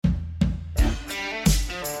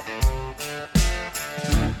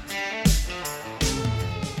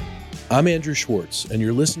I'm Andrew Schwartz, and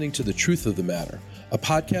you're listening to The Truth of the Matter, a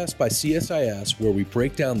podcast by CSIS where we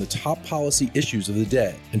break down the top policy issues of the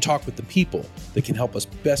day and talk with the people that can help us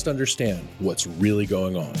best understand what's really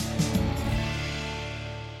going on.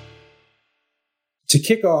 To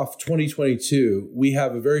kick off 2022, we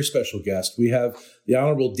have a very special guest. We have the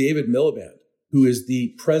Honorable David Miliband, who is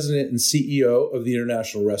the President and CEO of the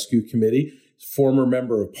International Rescue Committee, former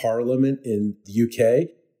Member of Parliament in the UK.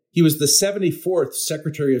 He was the 74th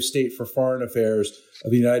Secretary of State for Foreign Affairs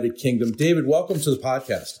of the United Kingdom. David, welcome to the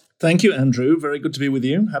podcast. Thank you, Andrew. Very good to be with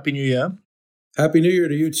you. Happy New Year. Happy New Year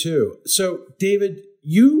to you, too. So, David,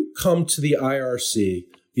 you come to the IRC,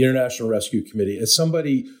 the International Rescue Committee, as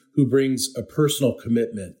somebody who brings a personal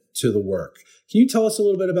commitment to the work. Can you tell us a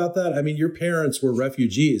little bit about that? I mean, your parents were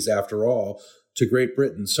refugees, after all, to Great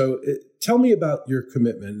Britain. So tell me about your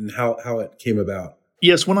commitment and how it came about.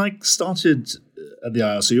 Yes, when I started at the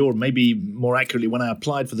IRC, or maybe more accurately, when I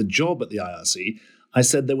applied for the job at the IRC, I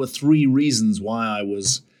said there were three reasons why I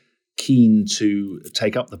was keen to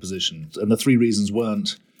take up the position. And the three reasons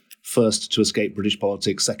weren't first, to escape British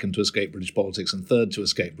politics, second, to escape British politics, and third, to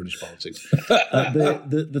escape British politics.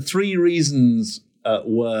 The three reasons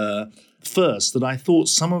were, first, that I thought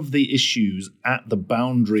some of the issues at the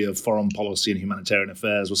boundary of foreign policy and humanitarian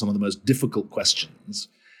affairs were some of the most difficult questions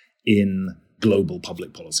in global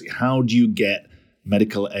public policy. How do you get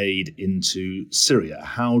medical aid into Syria?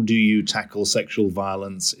 How do you tackle sexual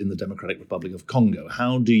violence in the Democratic Republic of Congo?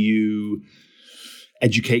 How do you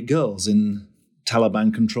educate girls in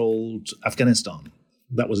Taliban-controlled Afghanistan?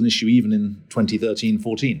 That was an issue even in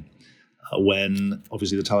 2013-14, when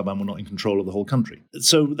obviously the Taliban were not in control of the whole country.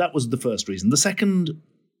 So that was the first reason. The second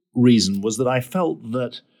reason was that I felt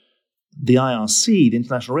that the IRC, the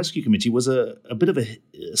International Rescue Committee, was a bit of a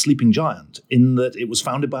sleeping giant in that it was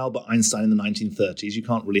founded by Albert Einstein in the 1930s. You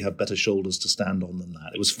can't really have better shoulders to stand on than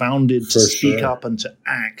that. It was founded to speak up and to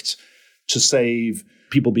act to save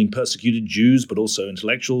people being persecuted, Jews, but also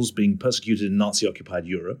intellectuals being persecuted in Nazi-occupied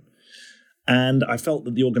Europe. And I felt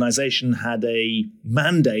that the organization had a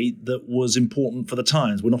mandate that was important for the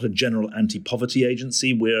times. We're not a general anti-poverty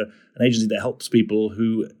agency. We're an agency that helps people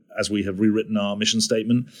who, as we have rewritten our mission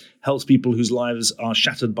statement, helps people whose lives are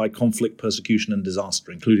shattered by conflict, persecution, and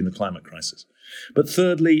disaster, including the climate crisis. But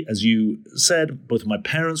thirdly, as you said, both of my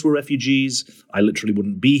parents were refugees. I literally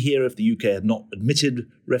wouldn't be here if the UK had not admitted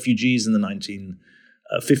refugees in the 1950s,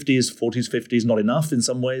 40s, 50s, not enough in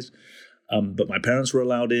some ways. But my parents were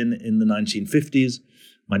allowed in the 1950s.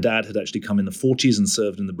 My dad had actually come in the 40s and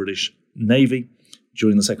served in the British Navy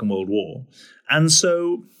during the Second World War. And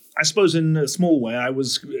so I suppose in a small way, I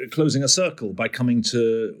was closing a circle by coming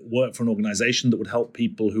to work for an organization that would help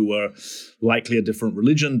people who were likely a different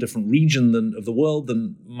religion, different region of the world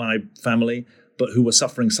than my family, but who were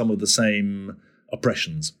suffering some of the same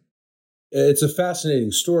oppressions. It's a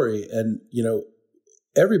fascinating story. And,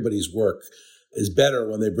 everybody's work is better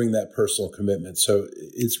when they bring that personal commitment. So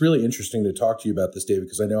it's really interesting to talk to you about this, David,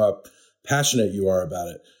 because I know how passionate you are about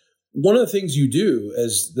it. One of the things you do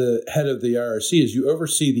as the head of the IRC is you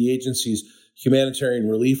oversee the agency's humanitarian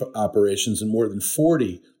relief operations in more than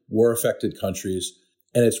 40 war-affected countries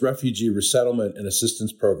and its refugee resettlement and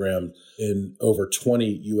assistance program in over 20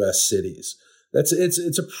 U.S. cities.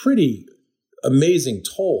 It's a pretty amazing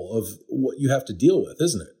toll of what you have to deal with,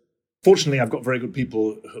 isn't it? Fortunately, I've got very good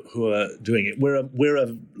people who are doing it. We're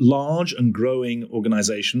a large and growing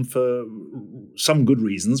organization for some good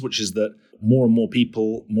reasons, which is that more and more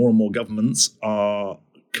people, more and more governments are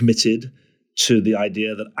committed to the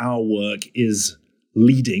idea that our work is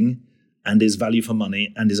leading and is value for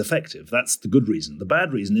money and is effective. That's the good reason. The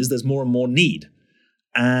bad reason is there's more and more need.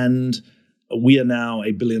 And we are now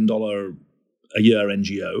 $1 billion a year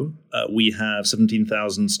NGO. We have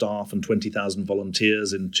 17,000 staff and 20,000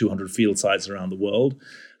 volunteers in 200 field sites around the world.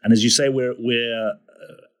 And as you say, we're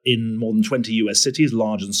in more than 20 US cities,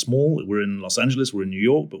 large and small. We're in Los Angeles, we're in New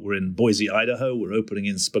York, but we're in Boise, Idaho. We're opening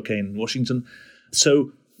in Spokane, Washington.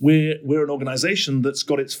 So we're an organization that's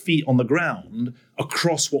got its feet on the ground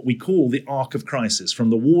across what we call the arc of crisis, from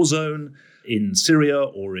the war zone in Syria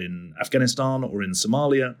or in Afghanistan or in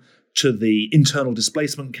Somalia, to the internal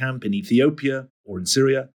displacement camp in Ethiopia or in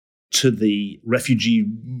Syria, to the refugee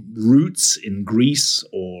routes in Greece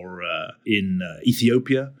or in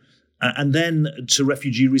Ethiopia, and then to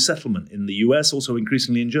refugee resettlement in the US, also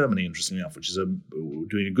increasingly in Germany, interestingly enough, which is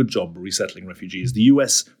doing a good job resettling refugees. The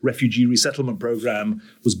US refugee resettlement program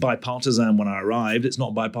was bipartisan when I arrived. It's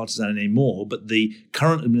not bipartisan anymore, but the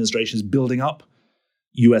current administration is building up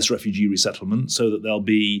US refugee resettlement so that there'll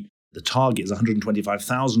be, the target is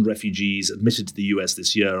 125,000 refugees admitted to the US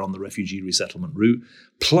this year on the refugee resettlement route,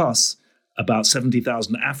 plus about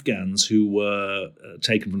 70,000 Afghans who were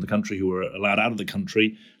taken from the country, who were allowed out of the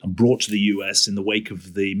country and brought to the US in the wake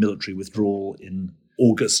of the military withdrawal in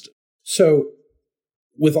August. So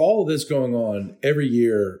with all of this going on, every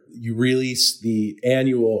year you release the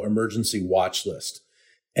annual emergency watch list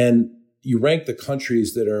and you rank the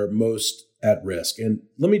countries that are most at risk. And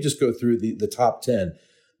let me just go through the top 10.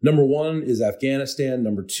 Number 1 is Afghanistan.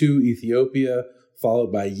 Number 2, Ethiopia,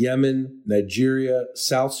 followed by Yemen, Nigeria,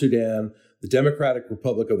 South Sudan, the Democratic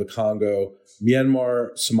Republic of the Congo, Myanmar,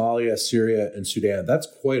 Somalia, Syria, and Sudan. That's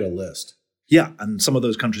quite a list. Yeah, and some of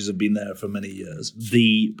those countries have been there for many years.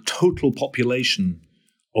 The total population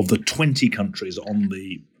of the 20 countries on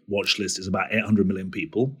the watch list is about 800 million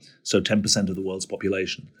people, so 10% of the world's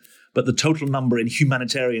population. But the total number in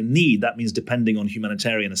humanitarian need, that means depending on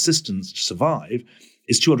humanitarian assistance to survive,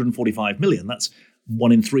 is 245 million. That's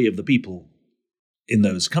 1 in 3 of the people in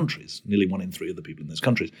those countries, nearly 1 in 3 of the people in those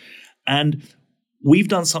countries. And we've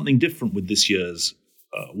done something different with this year's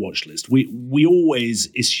watch list. We always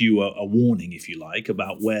issue a warning, if you like,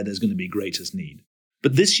 about where there's going to be greatest need.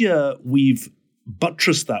 But this year, we've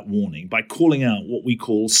buttressed that warning by calling out what we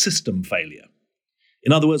call system failure.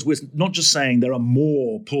 In other words, we're not just saying there are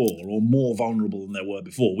more poor or more vulnerable than there were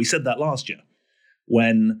before. We said that last year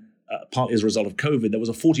when, partly as a result of COVID, there was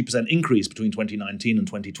a 40% increase between 2019 and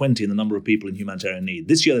 2020 in the number of people in humanitarian need.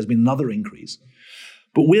 This year, there's been another increase.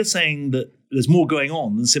 But we're saying that there's more going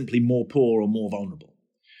on than simply more poor or more vulnerable.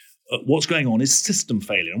 What's going on is system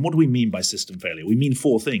failure. And what do we mean by system failure? We mean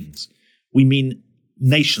 4 things. We mean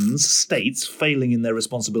nations, states, failing in their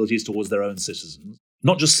responsibilities towards their own citizens.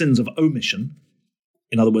 Not just sins of omission,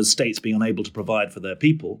 in other words, states being unable to provide for their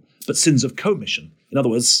people, but sins of commission. In other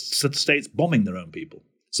words, states bombing their own people.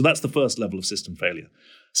 So that's the first level of system failure.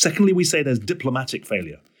 Secondly, we say there's diplomatic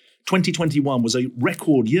failure. 2021 was a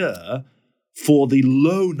record year for the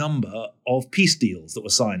low number of peace deals that were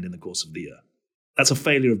signed in the course of the year. That's a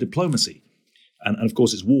failure of diplomacy. And of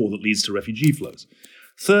course, it's war that leads to refugee flows.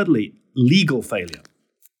 Thirdly, legal failure.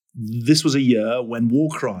 This was a year when war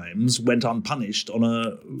crimes went unpunished on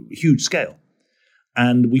a huge scale.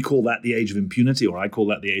 And we call that the age of impunity, or I call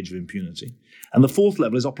that the age of impunity. And the fourth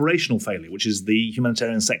level is operational failure, which is the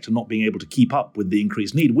humanitarian sector not being able to keep up with the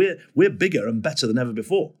increased need. We're bigger and better than ever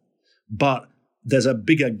before. But there's a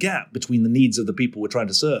bigger gap between the needs of the people we're trying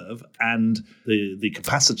to serve and the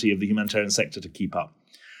capacity of the humanitarian sector to keep up.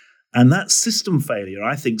 And that system failure,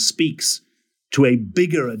 I think, speaks to a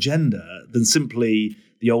bigger agenda than simply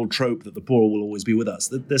the old trope that the poor will always be with us.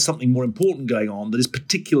 There's something more important going on that is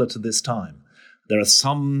particular to this time. There are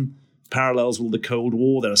some parallels with the Cold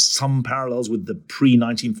War. There are some parallels with the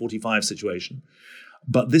pre-1945 situation.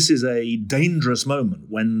 But this is a dangerous moment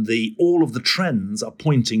when all of the trends are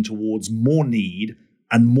pointing towards more need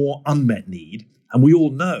and more unmet need. And we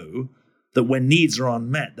all know that when needs are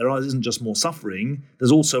unmet, there isn't just more suffering,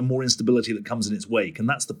 there's also more instability that comes in its wake. And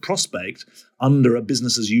that's the prospect under a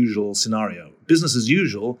business as usual scenario. Business as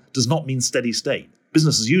usual does not mean steady state.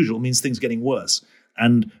 Business as usual means things getting worse.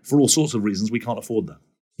 And for all sorts of reasons, we can't afford that.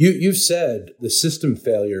 You've said the system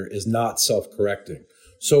failure is not self-correcting.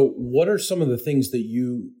 So what are some of the things that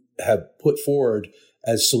you have put forward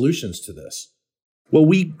as solutions to this? Well,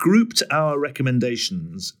 we grouped our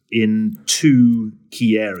recommendations in 2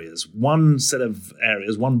 key areas. One set of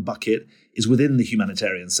areas, one bucket, is within the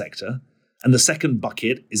humanitarian sector, and the second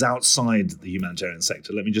bucket is outside the humanitarian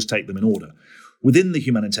sector. Let me just take them in order. Within the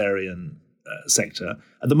humanitarian sector,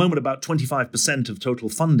 at the moment, about 25% of total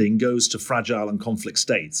funding goes to fragile and conflict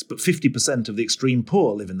states, but 50% of the extreme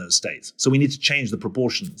poor live in those states. So we need to change the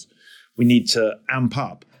proportions. We need to amp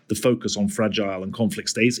up the focus on fragile and conflict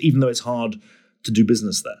states, even though it's hard to do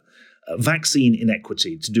business there. Vaccine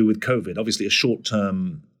inequity to do with COVID, obviously a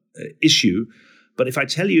short-term issue. But if I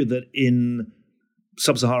tell you that in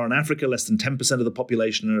sub-Saharan Africa, less than 10% of the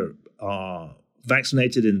population are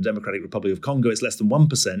vaccinated, in the Democratic Republic of Congo, it's less than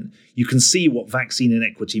 1%, you can see what vaccine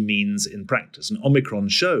inequity means in practice. And Omicron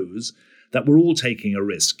shows that we're all taking a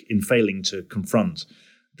risk in failing to confront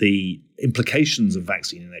the implications of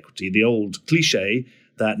vaccine inequity. The old cliche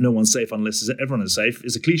that no one's safe unless everyone is safe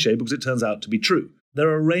is a cliche because it turns out to be true. There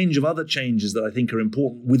are a range of other changes that I think are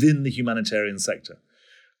important within the humanitarian sector.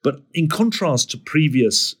 But in contrast to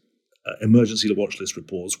previous emergency watch list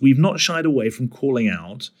reports, we've not shied away from calling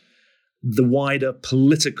out the wider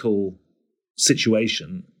political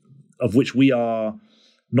situation of which we are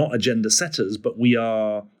not agenda setters, but we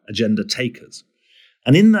are agenda takers.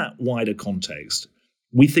 And in that wider context,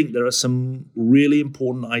 we think there are some really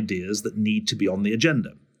important ideas that need to be on the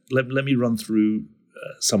agenda. Let me run through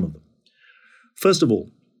some of them. First of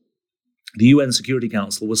all, the UN Security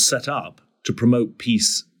Council was set up to promote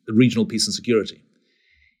peace, regional peace and security.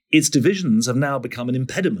 Its divisions have now become an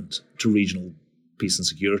impediment to regional peace and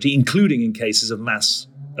security, including in cases of mass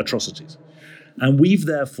atrocities. And we've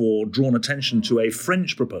therefore drawn attention to a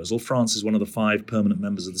French proposal. France is one of the 5 permanent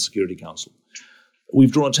members of the Security Council.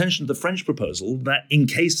 We've drawn attention to the French proposal that in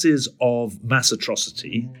cases of mass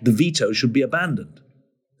atrocity, the veto should be abandoned.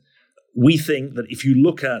 We think that if you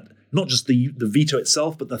look at not just the veto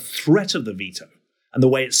itself, but the threat of the veto and the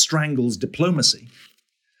way it strangles diplomacy,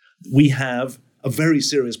 we have a very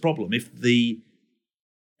serious problem. If the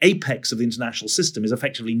apex of the international system is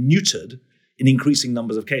effectively neutered in increasing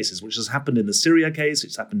numbers of cases, which has happened in the Syria case,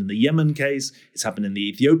 it's happened in the Yemen case, it's happened in the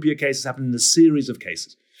Ethiopia case, it's happened in a series of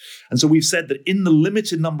cases. And so we've said that in the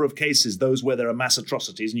limited number of cases, those where there are mass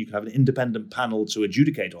atrocities, and you can have an independent panel to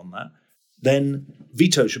adjudicate on that, then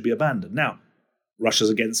veto should be abandoned. Now, Russia's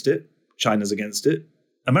against it, China's against it,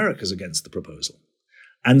 America's against the proposal.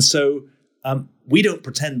 And so we don't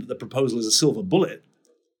pretend that the proposal is a silver bullet,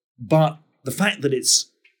 but the fact that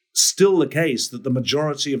it's still the case that the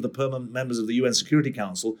majority of the permanent members of the UN Security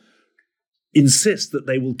Council insist that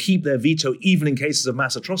they will keep their veto even in cases of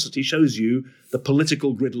mass atrocity shows you the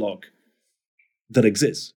political gridlock that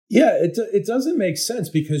exists. Yeah, it doesn't make sense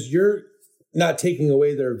because you're not taking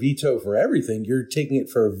away their veto for everything. You're taking it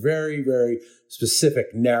for very, very specific,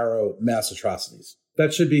 narrow mass atrocities.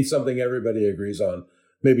 That should be something everybody agrees on.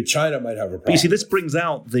 Maybe China might have a problem. But you see, this brings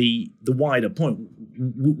out the wider point.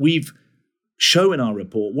 We've shown in our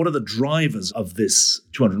report what are the drivers of this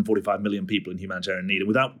 245 million people in humanitarian need. And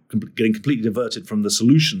without getting completely diverted from the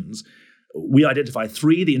solutions, we identify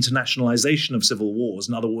 3, the internationalization of civil wars.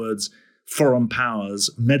 In other words, foreign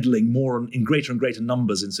powers meddling more in greater and greater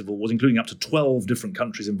numbers in civil wars, including up to 12 different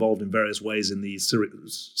countries involved in various ways in the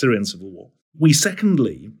Syrian civil war. We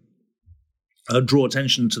secondly draw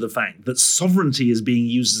attention to the fact that sovereignty is being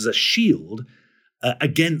used as a shield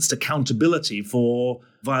against accountability for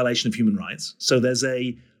violation of human rights. So there's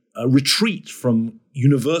a retreat from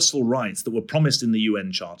universal rights that were promised in the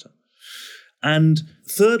UN Charter. And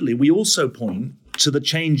thirdly, we also point to the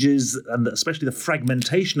changes and especially the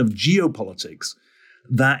fragmentation of geopolitics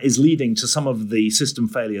that is leading to some of the system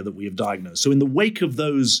failure that we have diagnosed. So in the wake of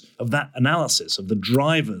that analysis of the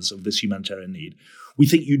drivers of this humanitarian need, we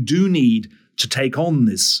think you do need to take on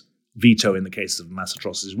this veto in the cases of mass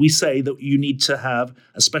atrocities. We say that you need to have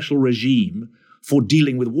a special regime for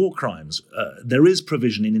dealing with war crimes. There is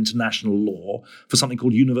provision in international law for something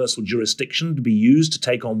called universal jurisdiction to be used to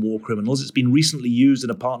take on war criminals. It's been recently used in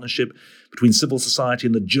a partnership between civil society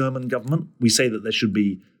and the German government. We say that there should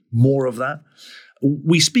be more of that.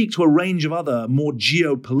 We speak to a range of other more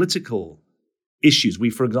geopolitical issues. We,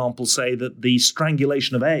 for example, say that the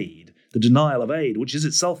strangulation of aid, the denial of aid, which is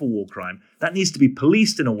itself a war crime, that needs to be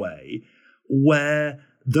policed in a way where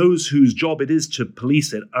those whose job it is to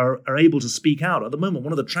police it are able to speak out. At the moment,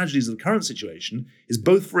 one of the tragedies of the current situation is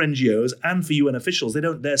both for NGOs and for UN officials, they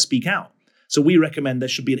don't dare speak out. So we recommend there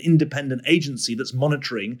should be an independent agency that's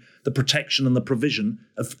monitoring the protection and the provision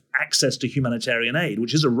of access to humanitarian aid,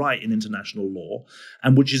 which is a right in international law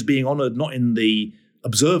and which is being honored not in the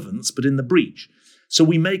observance, but in the breach. So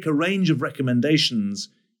we make a range of recommendations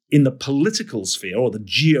in the political sphere or the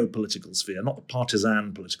geopolitical sphere, not the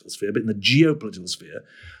partisan political sphere, but in the geopolitical sphere,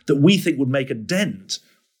 that we think would make a dent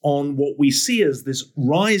on what we see as this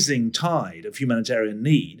rising tide of humanitarian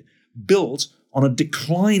need built on a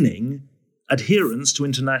declining adherence to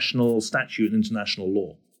international statute and international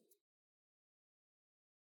law.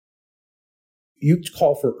 You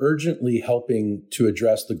call for urgently helping to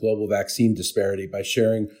address the global vaccine disparity by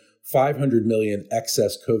sharing 500 million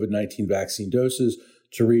excess COVID-19 vaccine doses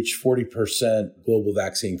to reach 40% global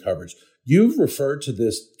vaccine coverage. You've referred to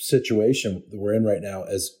this situation that we're in right now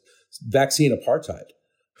as vaccine apartheid.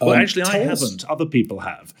 Well, actually, I haven't. Other people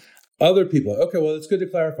have. Other people. Okay, well, it's good to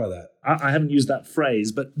clarify that. I haven't used that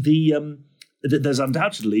phrase, but there's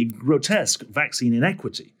undoubtedly grotesque vaccine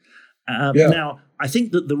inequity. Now, I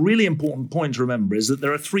think that the really important point to remember is that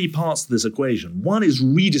there are 3 parts to this equation. One is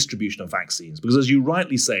redistribution of vaccines, because as you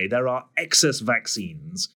rightly say, there are excess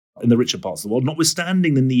vaccines in the richer parts of the world.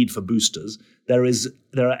 Notwithstanding the need for boosters, there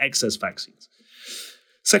are excess vaccines.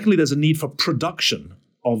 Secondly, there's a need for production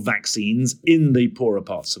of vaccines in the poorer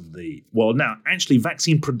parts of the world. Now, actually,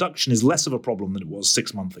 vaccine production is less of a problem than it was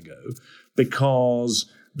 6 months ago because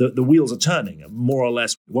the wheels are turning. More or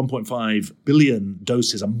less 1.5 billion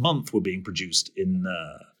doses a month were being produced in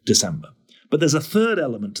December. But there's a third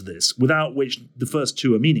element to this, without which the first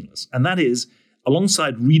 2 are meaningless, and that is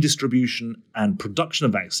alongside redistribution and production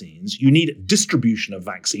of vaccines, you need distribution of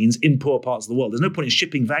vaccines in poor parts of the world. There's no point in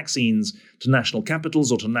shipping vaccines to national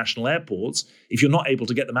capitals or to national airports if you're not able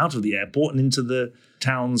to get them out of the airport and into the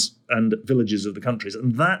towns and villages of the countries.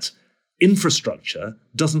 And that infrastructure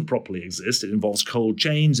doesn't properly exist. It involves cold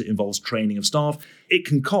chains. It involves training of staff. It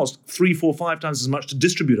can cost 3, 4, 5 times as much to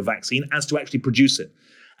distribute a vaccine as to actually produce it.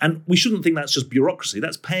 And we shouldn't think that's just bureaucracy.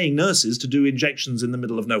 That's paying nurses to do injections in the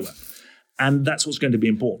middle of nowhere. And that's what's going to be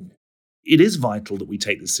important. It is vital that we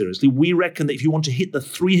take this seriously. We reckon that if you want to hit the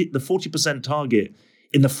 40% target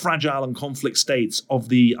in the fragile and conflict states of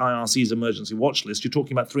the IRC's emergency watch list, you're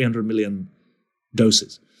talking about 300 million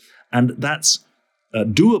doses. And that's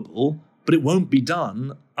doable, but it won't be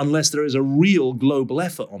done unless there is a real global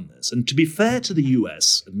effort on this. And to be fair to the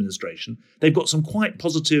US administration, they've got some quite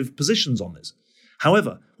positive positions on this.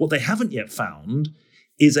 However, what they haven't yet found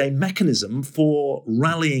is a mechanism for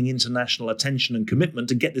rallying international attention and commitment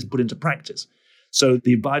to get this put into practice. So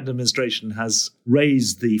the Biden administration has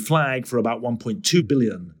raised the flag for about 1.2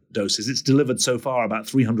 billion doses. It's delivered so far about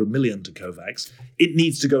 300 million to COVAX. It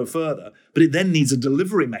needs to go further, but it then needs a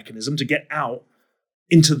delivery mechanism to get out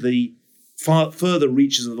into the further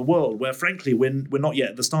reaches of the world where, frankly, we're not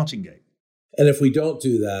yet at the starting gate. And if we don't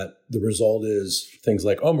do that, the result is things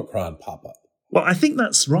like Omicron pop up. Well, I think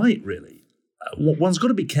that's right, really. One's got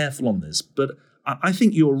to be careful on this, but I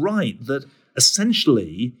think you're right that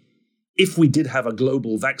essentially, if we did have a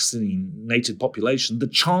global vaccinated population, the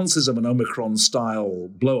chances of an Omicron-style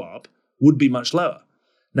blow-up would be much lower.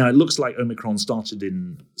 Now, it looks like Omicron started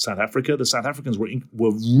in South Africa. The South Africans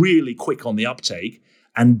were really quick on the uptake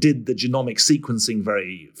and did the genomic sequencing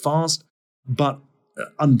very fast, but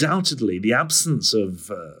undoubtedly, the absence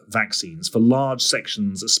of vaccines for large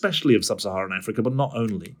sections, especially of sub-Saharan Africa, but not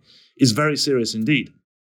only, is very serious indeed.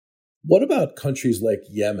 What about countries like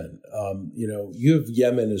Yemen? You have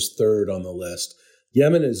Yemen as third on the list.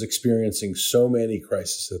 Yemen is experiencing so many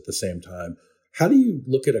crises at the same time. How do you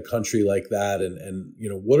look at a country like that? And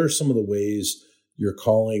what are some of the ways you're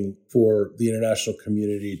calling for the international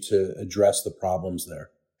community to address the problems there?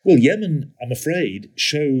 Well, Yemen, I'm afraid,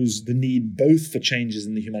 shows the need both for changes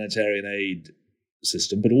in the humanitarian aid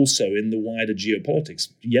system, but also in the wider geopolitics.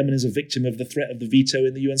 Yemen is a victim of the threat of the veto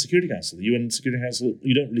in the UN Security Council. The UN Security Council,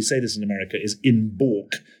 you don't really say this in America, is in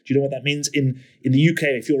balk. Do you know what that means? In the UK,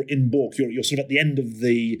 if you're in balk, you're sort of at the end of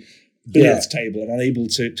the billiards table and unable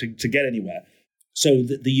to get anywhere. So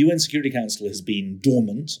the UN Security Council has been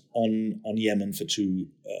dormant on Yemen for too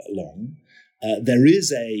long. There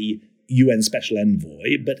is a UN Special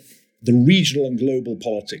Envoy, but the regional and global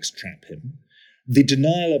politics trap him. The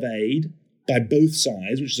denial of aid by both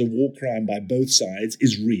sides, which is a war crime by both sides,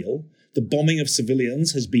 is real. The bombing of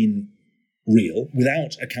civilians has been real,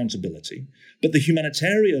 without accountability. But the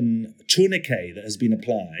humanitarian tourniquet that has been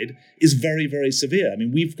applied is very, very severe. I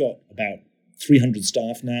mean, we've got about 300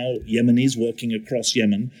 staff now, Yemenis working across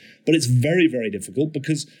Yemen, but it's very, very difficult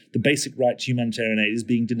because the basic right to humanitarian aid is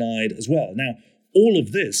being denied as well. Now, all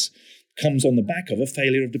of this comes on the back of a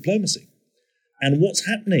failure of diplomacy. And what's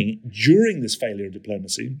happening during this failure of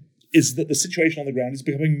diplomacy is that the situation on the ground is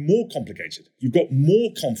becoming more complicated. You've got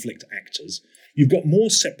more conflict actors. You've got more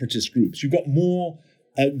separatist groups. You've got more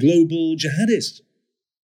global jihadist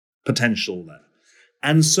potential there.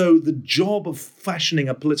 And so the job of fashioning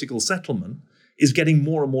a political settlement is getting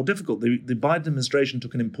more and more difficult. The Biden administration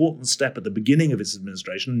took an important step at the beginning of its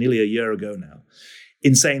administration, nearly a year ago now,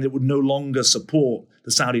 in saying that it would no longer support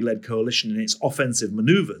the Saudi-led coalition in its offensive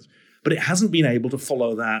maneuvers. But it hasn't been able to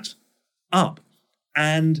follow that up.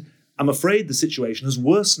 And I'm afraid the situation has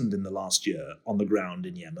worsened in the last year on the ground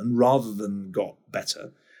in Yemen rather than got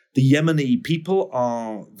better. The Yemeni people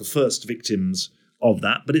are the first victims of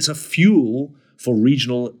that, but it's a fuel for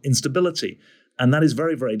regional instability. And that is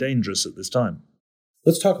very, very dangerous at this time.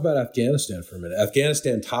 Let's talk about Afghanistan for a minute.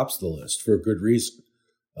 Afghanistan tops the list for a good reason.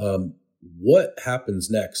 What happens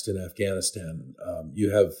next in Afghanistan?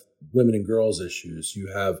 You have women and girls issues.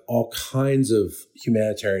 You have all kinds of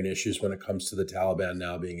humanitarian issues when it comes to the Taliban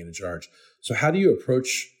now being in charge. So how do you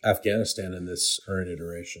approach Afghanistan in this current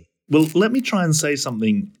iteration? Well, let me try and say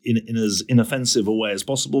something in as inoffensive a way as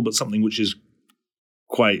possible, but something which is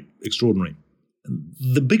quite extraordinary.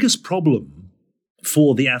 The biggest problem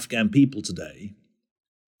for the Afghan people today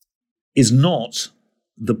is not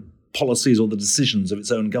the policies or the decisions of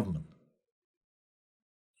its own government.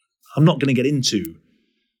 I'm not going to get into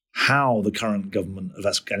how the current government of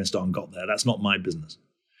Afghanistan got there. That's not my business.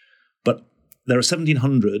 But there are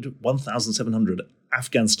 1,700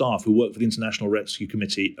 Afghan staff who work for the International Rescue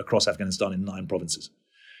Committee across Afghanistan in 9 provinces.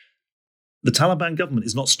 The Taliban government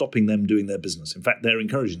is not stopping them doing their business. In fact, they're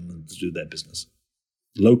encouraging them to do their business,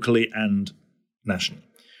 locally and nationally.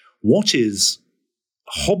 What is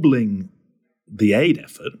hobbling the aid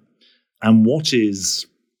effort and what is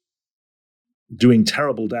doing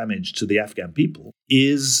terrible damage to the Afghan people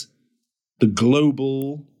is the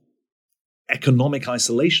global economic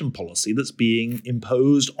isolation policy that's being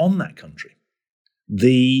imposed on that country.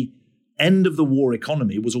 The end of the war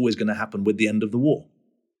economy was always going to happen with the end of the war.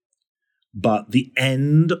 But the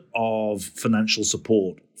end of financial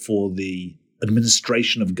support for the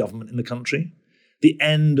administration of government in the country, the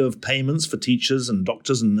end of payments for teachers and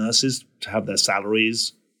doctors and nurses to have their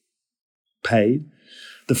salaries paid,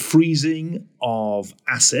 the freezing of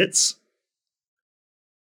assets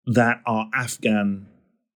that are Afghan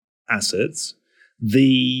assets,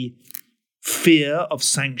 the fear of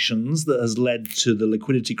sanctions that has led to the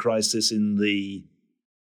liquidity crisis in the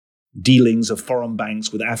dealings of foreign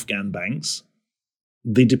banks with Afghan banks,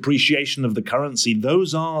 the depreciation of the currency,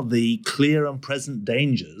 those are the clear and present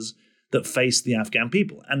dangers that face the Afghan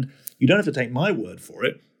people. And you don't have to take my word for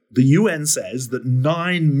it. The UN says that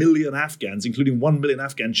 9 million Afghans, including 1 million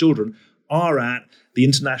Afghan children, are at the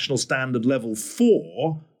international standard level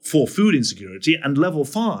 4 for food insecurity, and level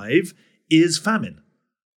 5 is famine.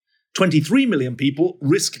 23 million people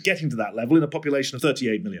risk getting to that level in a population of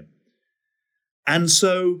 38 million. And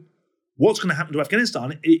so what's going to happen to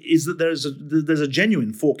Afghanistan is that there's a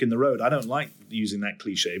genuine fork in the road. I don't like using that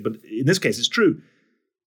cliche, but in this case it's true.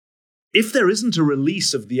 If there isn't a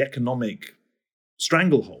release of the economic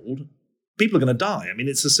stranglehold, people are going to die. I mean,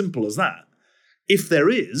 it's as simple as that. If there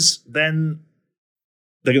is, then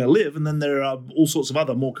they're going to live, and then there are all sorts of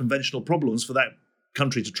other more conventional problems for that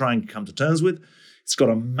country to try and come to terms with. It's got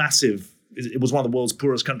a massive, it was one of the world's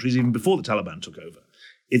poorest countries even before the Taliban took over.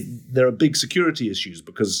 There are big security issues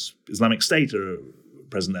because Islamic State are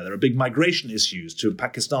present there. There are big migration issues to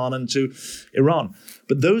Pakistan and to Iran.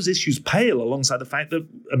 But those issues pale alongside the fact that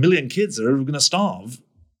 1 million kids are going to starve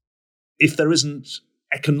if there isn't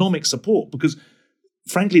economic support, because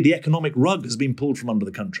frankly, the economic rug has been pulled from under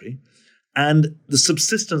the country, and the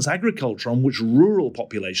subsistence agriculture on which rural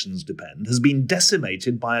populations depend has been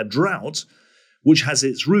decimated by a drought which has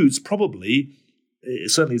its roots probably,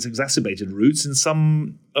 certainly its exacerbated roots, in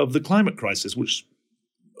some of the climate crisis, which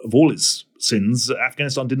of all its sins,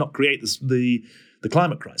 Afghanistan did not create the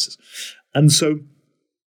climate crisis. And so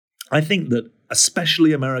I think that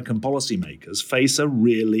especially American policymakers face a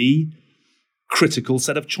really critical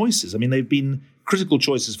set of choices. I mean, they've been critical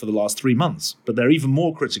choices for the last 3 months, but they're even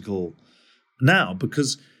more critical now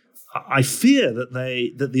because I fear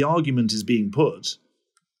that the argument is being put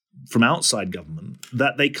from outside government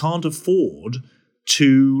that they can't afford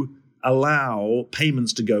to allow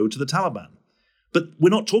payments to go to the Taliban. But we're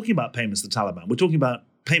not talking about payments to the Taliban. We're talking about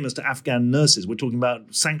payments to Afghan nurses. We're talking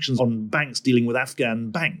about sanctions on banks dealing with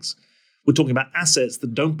Afghan banks. We're talking about assets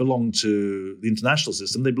that don't belong to the international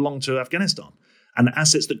system. They belong to Afghanistan, and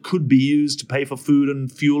assets that could be used to pay for food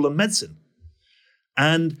and fuel and medicine.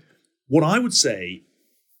 And what I would say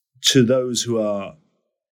to those who are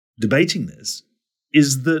debating this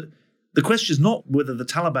is that the question is not whether the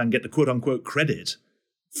Taliban get the quote-unquote credit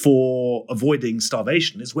for avoiding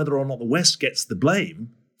starvation. It's whether or not the West gets the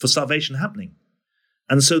blame for starvation happening.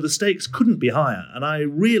 And so the stakes couldn't be higher. And I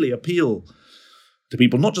really appeal to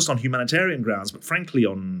people, not just on humanitarian grounds, but frankly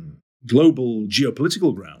on global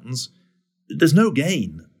geopolitical grounds. There's no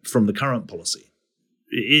gain from the current policy.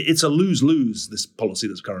 It's a lose-lose, this policy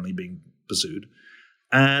that's currently being pursued.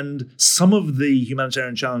 And some of the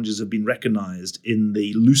humanitarian challenges have been recognized in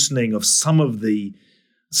the loosening of some of the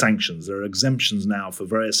sanctions. There are exemptions now for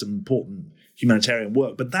various important humanitarian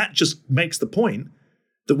work. But that just makes the point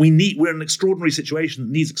that we're in an extraordinary situation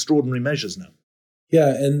that needs extraordinary measures now. Yeah,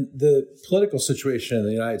 and the political situation in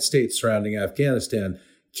the United States surrounding Afghanistan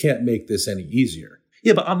can't make this any easier.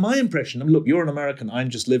 Yeah, but my impression, look, you're an American, I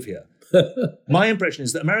just live here. My impression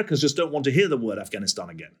is that Americans just don't want to hear the word Afghanistan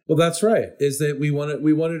again. Well, that's right, is that we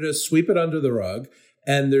wanted to sweep it under the rug,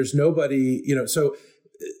 and there's nobody, so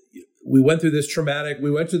we went through this traumatic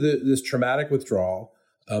withdrawal.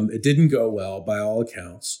 It didn't go well by all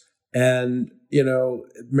accounts. And,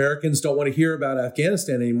 Americans don't want to hear about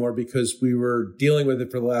Afghanistan anymore because we were dealing with it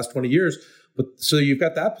for the last 20 years. But so you've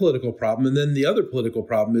got that political problem. And then the other political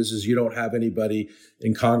problem is you don't have anybody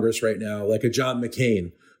in Congress right now, like a John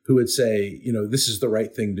McCain, who would say, this is the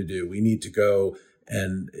right thing to do. We need to go,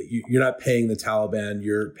 and you're not paying the Taliban,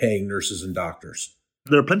 you're paying nurses and doctors.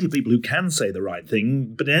 There are plenty of people who can say the right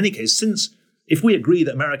thing. But in any case, if we agree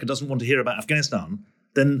that America doesn't want to hear about Afghanistan,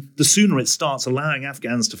 then the sooner it starts allowing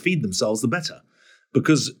Afghans to feed themselves, the better.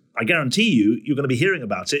 Because I guarantee you're going to be hearing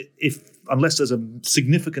about it unless there's a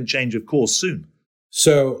significant change of course soon.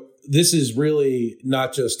 So this is really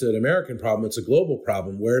not just an American problem, it's a global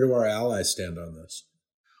problem. Where do our allies stand on this?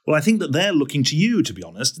 Well, I think that they're looking to you, to be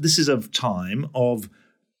honest. This is a time of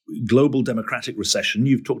global democratic recession.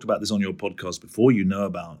 You've talked about this on your podcast before. You know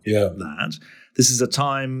about that. This is a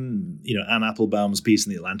time, Anne Applebaum's piece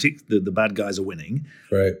in The Atlantic, the bad guys are winning.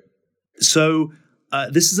 Right. So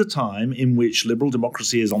this is a time in which liberal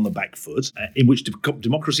democracy is on the back foot, in which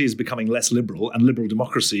democracy is becoming less liberal, and liberal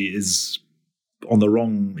democracy is on the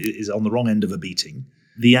wrong end of a beating.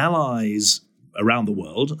 The allies around the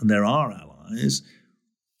world, and there are allies,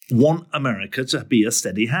 want America to be a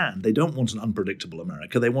steady hand. They don't want an unpredictable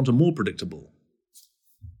America. They want a more predictable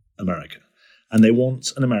America. And they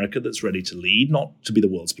want an America that's ready to lead, not to be the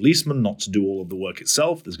world's policeman, not to do all of the work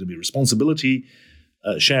itself. There's going to be responsibility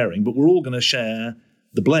sharing, but we're all going to share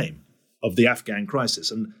the blame of the Afghan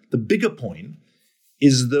crisis. And the bigger point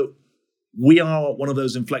is that we are one of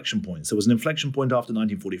those inflection points. There was an inflection point after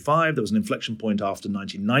 1945. There was an inflection point after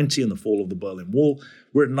 1990 and the fall of the Berlin Wall.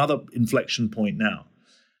 We're at another inflection point now.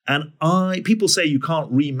 And people say you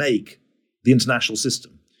can't remake the international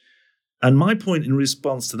system. And my point in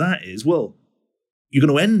response to that is, well, you're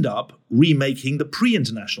going to end up remaking the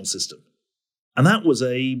pre-international system. And that was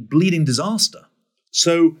a bleeding disaster.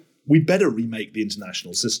 So we better remake the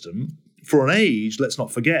international system for an age, let's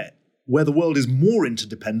not forget, where the world is more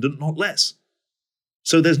interdependent, not less.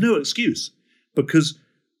 So there's no excuse, because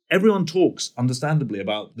everyone talks, understandably,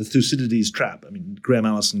 about the Thucydides trap. I mean, Graham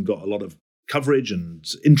Allison got a lot of coverage and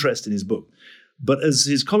interest in his book. But as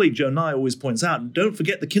his colleague Joe Nye always points out, don't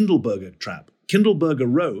forget the Kindleberger trap. Kindleberger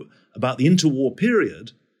wrote about the interwar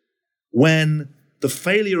period when the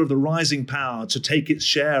failure of the rising power to take its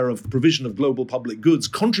share of provision of global public goods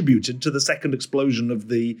contributed to the second explosion of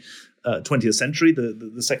the 20th century,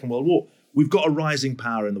 the Second World War. We've got a rising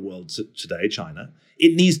power in the world today, China.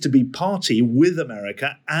 It needs to be party with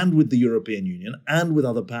America and with the European Union and with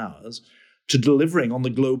other powers to delivering on the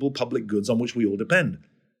global public goods on which we all depend.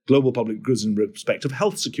 Global public goods in respect of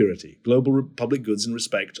health security, global public goods in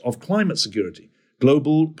respect of climate security,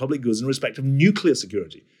 global public goods in respect of nuclear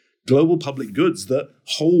security, global public goods that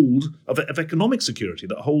hold, of economic security,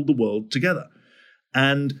 that hold the world together,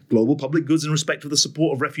 and global public goods in respect of the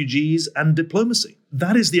support of refugees and diplomacy.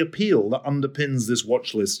 That is the appeal that underpins this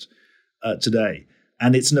watch list today.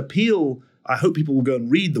 And it's an appeal. I hope people will go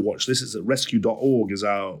and read the watch list. It's at rescue.org is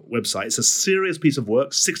our website. It's a serious piece of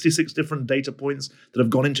work, 66 different data points that have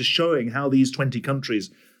gone into showing how these 20 countries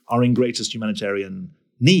are in greatest humanitarian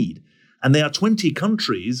need. And they are 20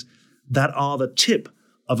 countries that are the tip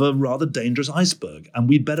of a rather dangerous iceberg. And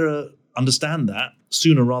we better understand that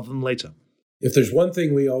sooner rather than later. If there's one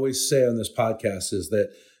thing we always say on this podcast is that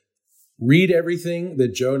read everything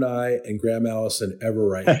that Joe Nye and Graham Allison ever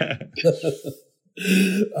write.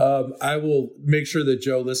 I will make sure that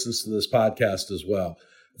Joe listens to this podcast as well.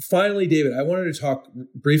 Finally, David, I wanted to talk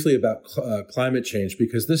briefly about climate change,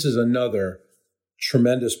 because this is another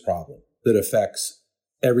tremendous problem that affects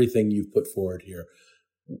everything you've put forward here.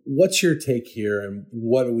 What's your take here, and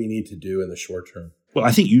what do we need to do in the short term? Well,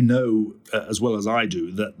 I think you know as well as I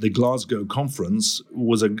do that the Glasgow conference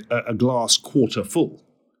was a glass quarter full.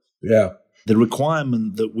 Yeah. The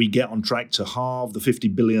requirement that we get on track to halve the 50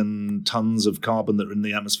 billion tons of carbon that are in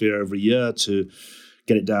the atmosphere every year, to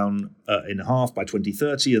get it down in half by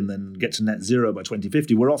 2030 and then get to net zero by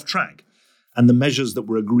 2050, we're off track. And the measures that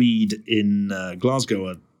were agreed in Glasgow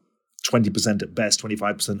are 20% at best,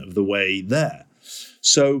 25% of the way there.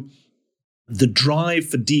 So the drive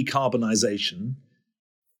for decarbonisation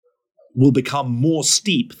will become more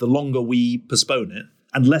steep the longer we postpone it,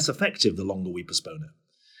 and less effective the longer we postpone it.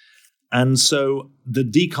 And so the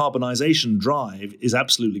decarbonisation drive is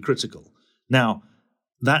absolutely critical. Now,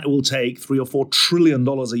 that will take $3 or $4 trillion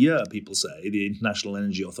a year, people say, the International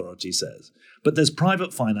Energy Authority says. But there's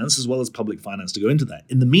private finance as well as public finance to go into that.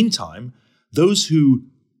 In the meantime, those who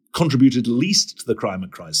contributed least to the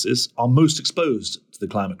climate crisis are most exposed to the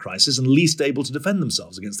climate crisis and least able to defend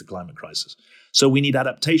themselves against the climate crisis. So we need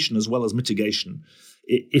adaptation as well as mitigation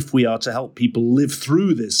if we are to help people live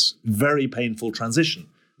through this very painful transition.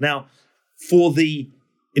 Now, for the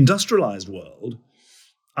industrialized world,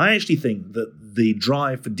 I actually think that the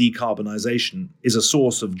drive for decarbonisation is a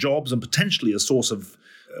source of jobs and potentially a source of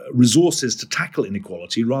resources to tackle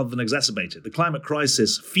inequality rather than exacerbate it. The climate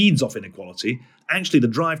crisis feeds off inequality. Actually, the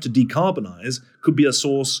drive to decarbonise could be a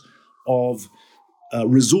source of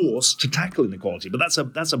resource to tackle inequality. But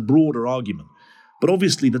that's a broader argument. But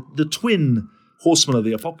obviously, the twin horsemen of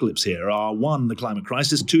the apocalypse here are, one, the climate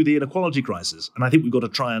crisis, two, the inequality crisis. And I think we've got to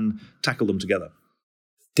try and tackle them together.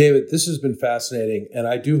 David, this has been fascinating, and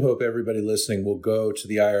I do hope everybody listening will go to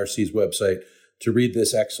the IRC's website to read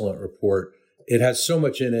this excellent report. It has so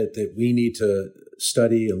much in it that we need to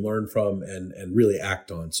study and learn from and really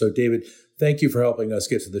act on. So, David, thank you for helping us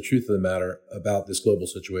get to the truth of the matter about this global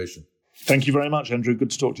situation. Thank you very much, Andrew.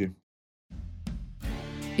 Good to talk to you.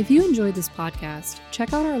 If you enjoyed this podcast,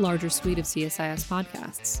 check out our larger suite of CSIS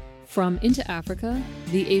podcasts. From Into Africa,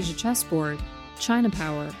 The Asia Chessboard, China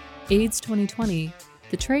Power, AIDS 2020,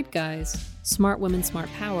 The Trade Guys, Smart Women, Smart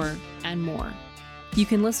Power, and more. You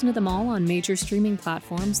can listen to them all on major streaming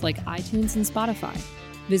platforms like iTunes and Spotify.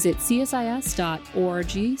 Visit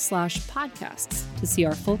csis.org/podcasts to see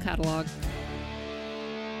our full catalog